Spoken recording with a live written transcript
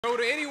So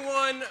to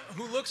anyone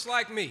who looks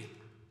like me,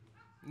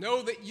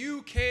 know that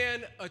you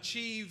can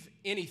achieve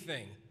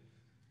anything.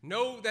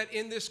 Know that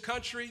in this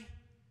country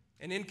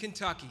and in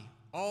Kentucky,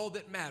 all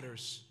that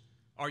matters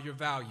are your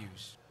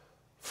values.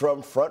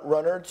 From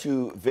frontrunner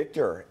to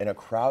victor in a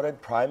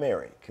crowded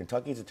primary,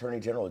 Kentucky's Attorney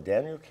General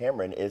Daniel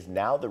Cameron is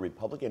now the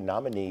Republican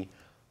nominee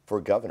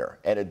for governor.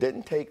 And it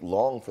didn't take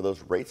long for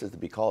those races to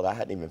be called. I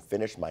hadn't even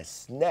finished my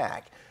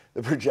snack.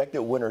 The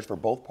projected winners for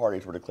both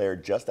parties were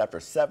declared just after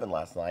 7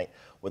 last night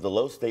with a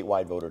low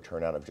statewide voter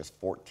turnout of just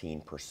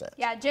 14%.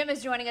 Yeah, Jim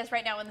is joining us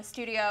right now in the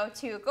studio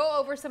to go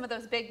over some of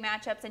those big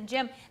matchups. And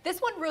Jim, this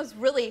one was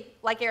really,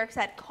 like Eric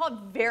said,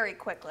 called very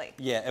quickly.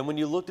 Yeah, and when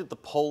you looked at the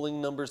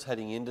polling numbers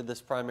heading into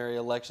this primary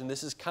election,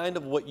 this is kind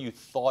of what you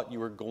thought you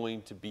were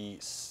going to be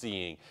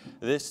seeing.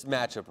 This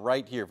matchup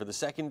right here for the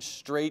second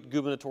straight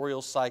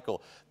gubernatorial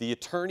cycle, the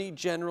Attorney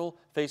General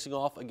facing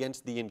off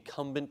against the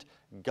incumbent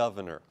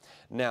governor.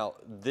 Now,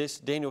 this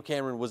Daniel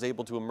Cameron was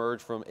able to emerge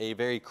from a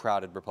very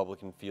crowded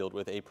Republican field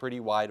with a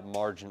pretty wide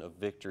margin of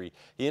victory.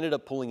 He ended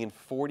up pulling in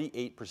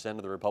 48%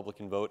 of the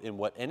Republican vote in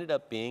what ended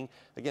up being,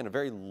 again, a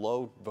very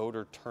low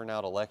voter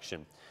turnout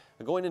election.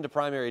 Going into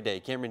primary day,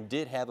 Cameron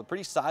did have a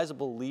pretty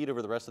sizable lead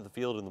over the rest of the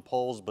field in the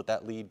polls, but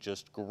that lead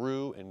just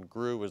grew and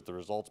grew as the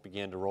results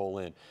began to roll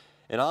in.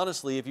 And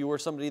honestly, if you were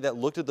somebody that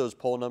looked at those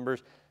poll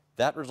numbers,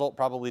 that result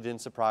probably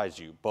didn't surprise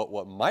you. But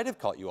what might have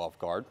caught you off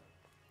guard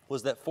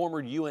was that former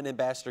UN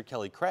Ambassador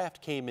Kelly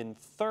Craft came in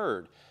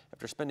third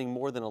after spending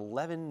more than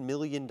 $11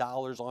 million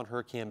on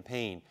her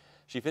campaign.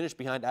 She finished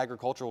behind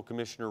Agricultural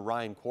Commissioner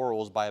Ryan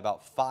Quarles by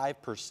about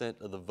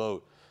 5% of the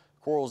vote.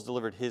 Quarles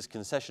delivered his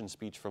concession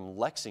speech from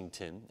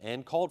Lexington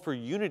and called for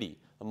unity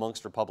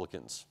amongst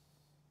Republicans.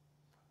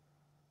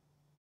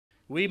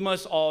 We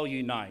must all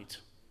unite.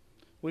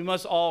 We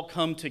must all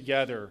come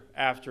together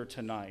after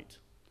tonight.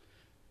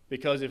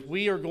 Because if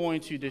we are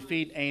going to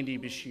defeat Andy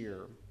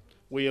Beshear,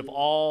 we have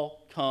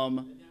all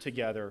come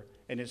together,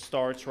 and it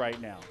starts right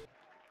now.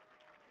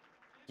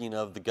 Speaking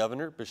of the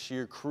governor,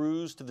 Beshear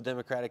cruised to the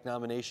Democratic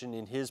nomination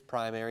in his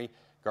primary,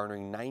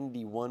 garnering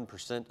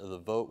 91% of the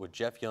vote, with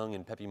Jeff Young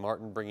and Pepe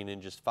Martin bringing in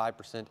just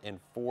 5% and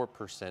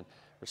 4%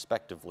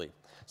 respectively.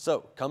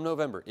 So come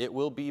November, it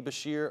will be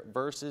Beshear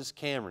versus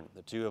Cameron.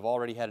 The two have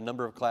already had a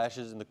number of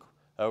clashes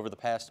over the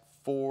past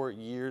 4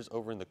 years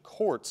over in the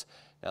courts.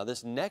 Now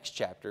this next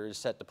chapter is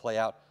set to play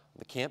out on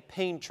the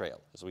campaign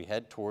trail as we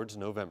head towards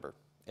November.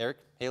 Eric,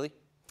 Haley?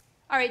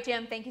 All right,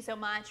 Jim, thank you so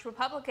much.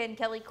 Republican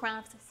Kelly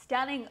Craft's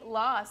stunning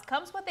loss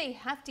comes with a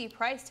hefty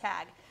price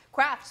tag.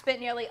 Craft spent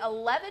nearly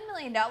 $11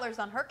 million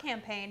on her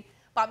campaign.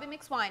 Bobby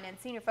McSwine and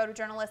senior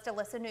photojournalist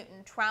Alyssa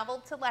Newton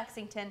traveled to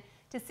Lexington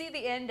to see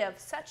the end of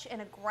such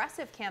an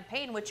aggressive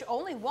campaign, which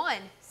only won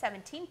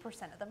 17%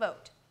 of the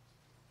vote.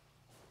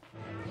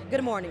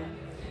 Good morning.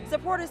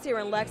 Supporters here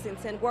in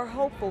Lexington were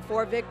hopeful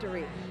for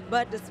victory,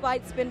 but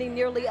despite spending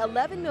nearly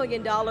 $11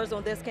 million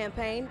on this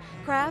campaign,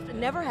 Craft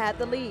never had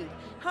the lead,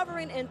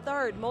 hovering in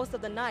third most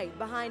of the night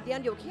behind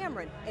Daniel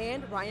Cameron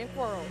and Ryan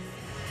Quarles.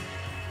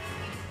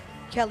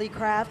 Kelly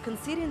Craft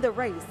conceding the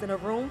race in a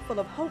room full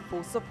of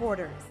hopeful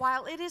supporters.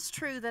 While it is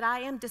true that I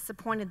am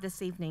disappointed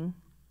this evening,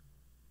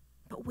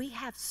 but we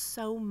have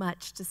so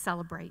much to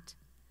celebrate.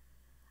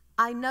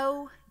 I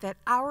know that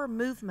our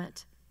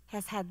movement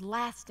has had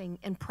lasting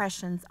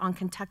impressions on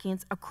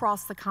Kentuckians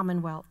across the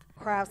Commonwealth.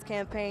 Craft's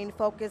campaign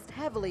focused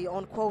heavily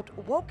on, quote,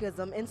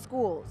 wokeism in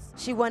schools.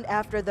 She went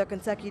after the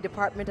Kentucky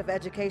Department of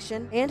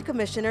Education and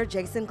Commissioner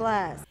Jason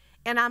Glass.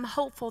 And I'm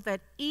hopeful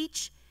that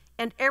each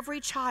and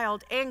every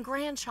child and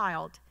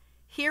grandchild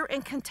here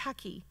in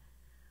Kentucky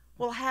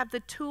will have the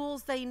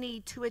tools they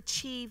need to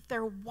achieve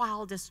their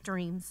wildest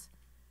dreams.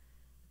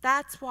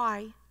 That's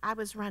why I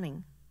was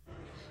running.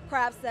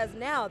 Craft says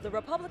now the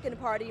Republican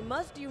Party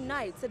must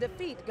unite to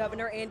defeat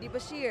Governor Andy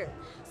Beshear.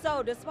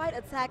 So despite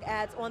attack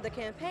ads on the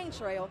campaign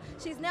trail,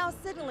 she's now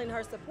signaling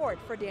her support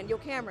for Daniel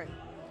Cameron.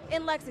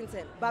 In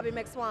Lexington, Bobby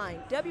McSwine,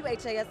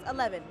 WHAS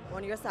 11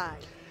 on your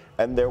side.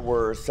 And there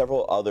were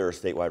several other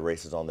statewide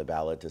races on the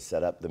ballot to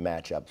set up the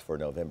matchups for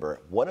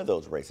November. One of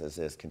those races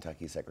is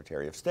Kentucky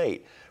Secretary of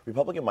State.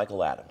 Republican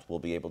Michael Adams will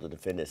be able to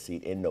defend his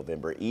seat in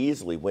November,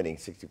 easily winning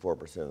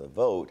 64% of the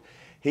vote.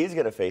 He's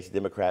going to face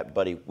Democrat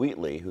Buddy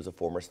Wheatley, who's a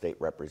former state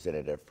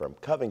representative from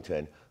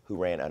Covington, who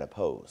ran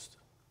unopposed.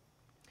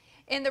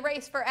 In the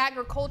race for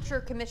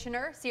Agriculture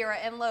Commissioner, Sierra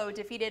Enlow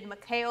defeated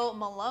Mikhail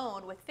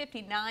Malone with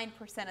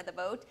 59% of the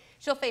vote.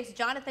 She'll face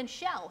Jonathan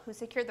Schell, who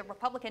secured the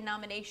Republican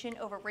nomination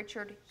over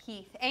Richard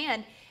Heath.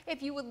 And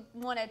if you would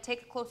want to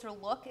take a closer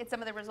look at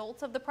some of the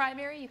results of the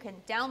primary, you can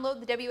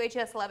download the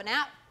WHS 11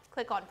 app.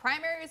 Click on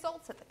primary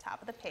results at the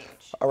top of the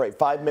page. All right,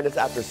 5 minutes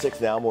after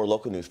 6 now, more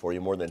local news for you.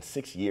 More than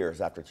 6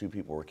 years after 2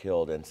 people were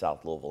killed in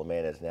South Louisville, a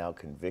man is now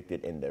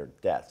convicted in their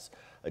deaths.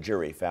 A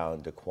jury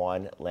found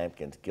Daquan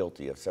Lampkins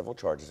guilty of several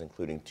charges,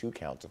 including 2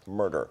 counts of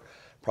murder.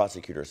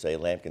 Prosecutors say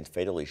Lampkins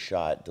fatally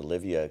shot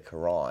Delivia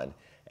Caron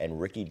and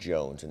Ricky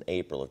Jones in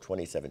April of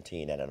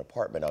 2017 at an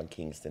apartment on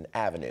Kingston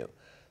Avenue.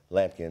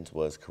 Lampkins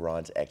was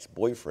Caron's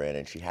ex-boyfriend,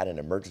 and she had an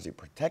emergency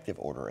protective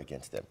order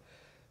against him.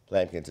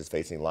 Lampkins is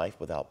facing life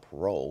without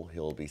parole.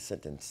 He'll be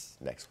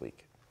sentenced next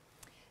week.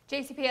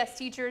 JCPS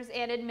teachers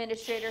and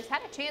administrators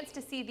had a chance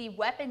to see the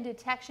weapon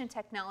detection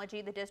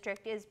technology the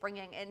district is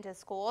bringing into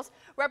schools.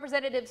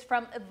 Representatives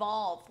from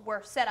Evolve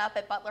were set up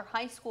at Butler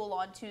High School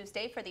on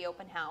Tuesday for the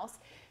open house.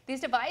 These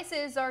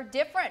devices are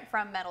different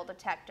from metal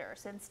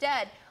detectors,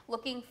 instead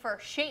looking for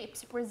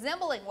shapes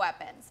resembling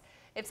weapons.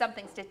 If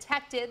something's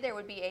detected, there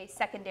would be a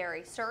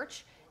secondary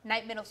search.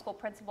 Knight Middle School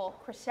Principal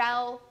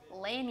Chriselle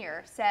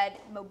Lanier said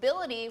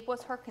mobility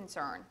was her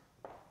concern.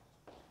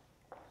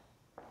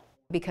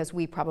 Because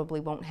we probably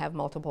won't have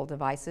multiple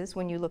devices.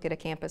 When you look at a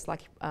campus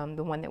like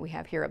the one that we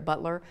have here at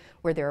Butler,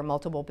 where there are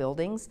multiple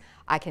buildings,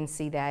 I can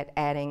see that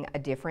adding a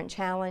different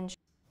challenge.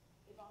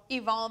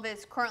 Evolve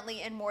is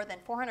currently in more than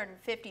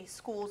 450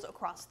 schools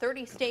across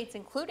 30 states,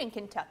 including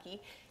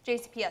Kentucky.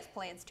 JCPS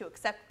plans to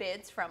accept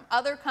bids from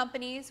other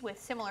companies with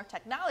similar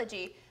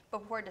technology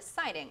before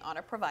deciding on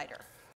a provider.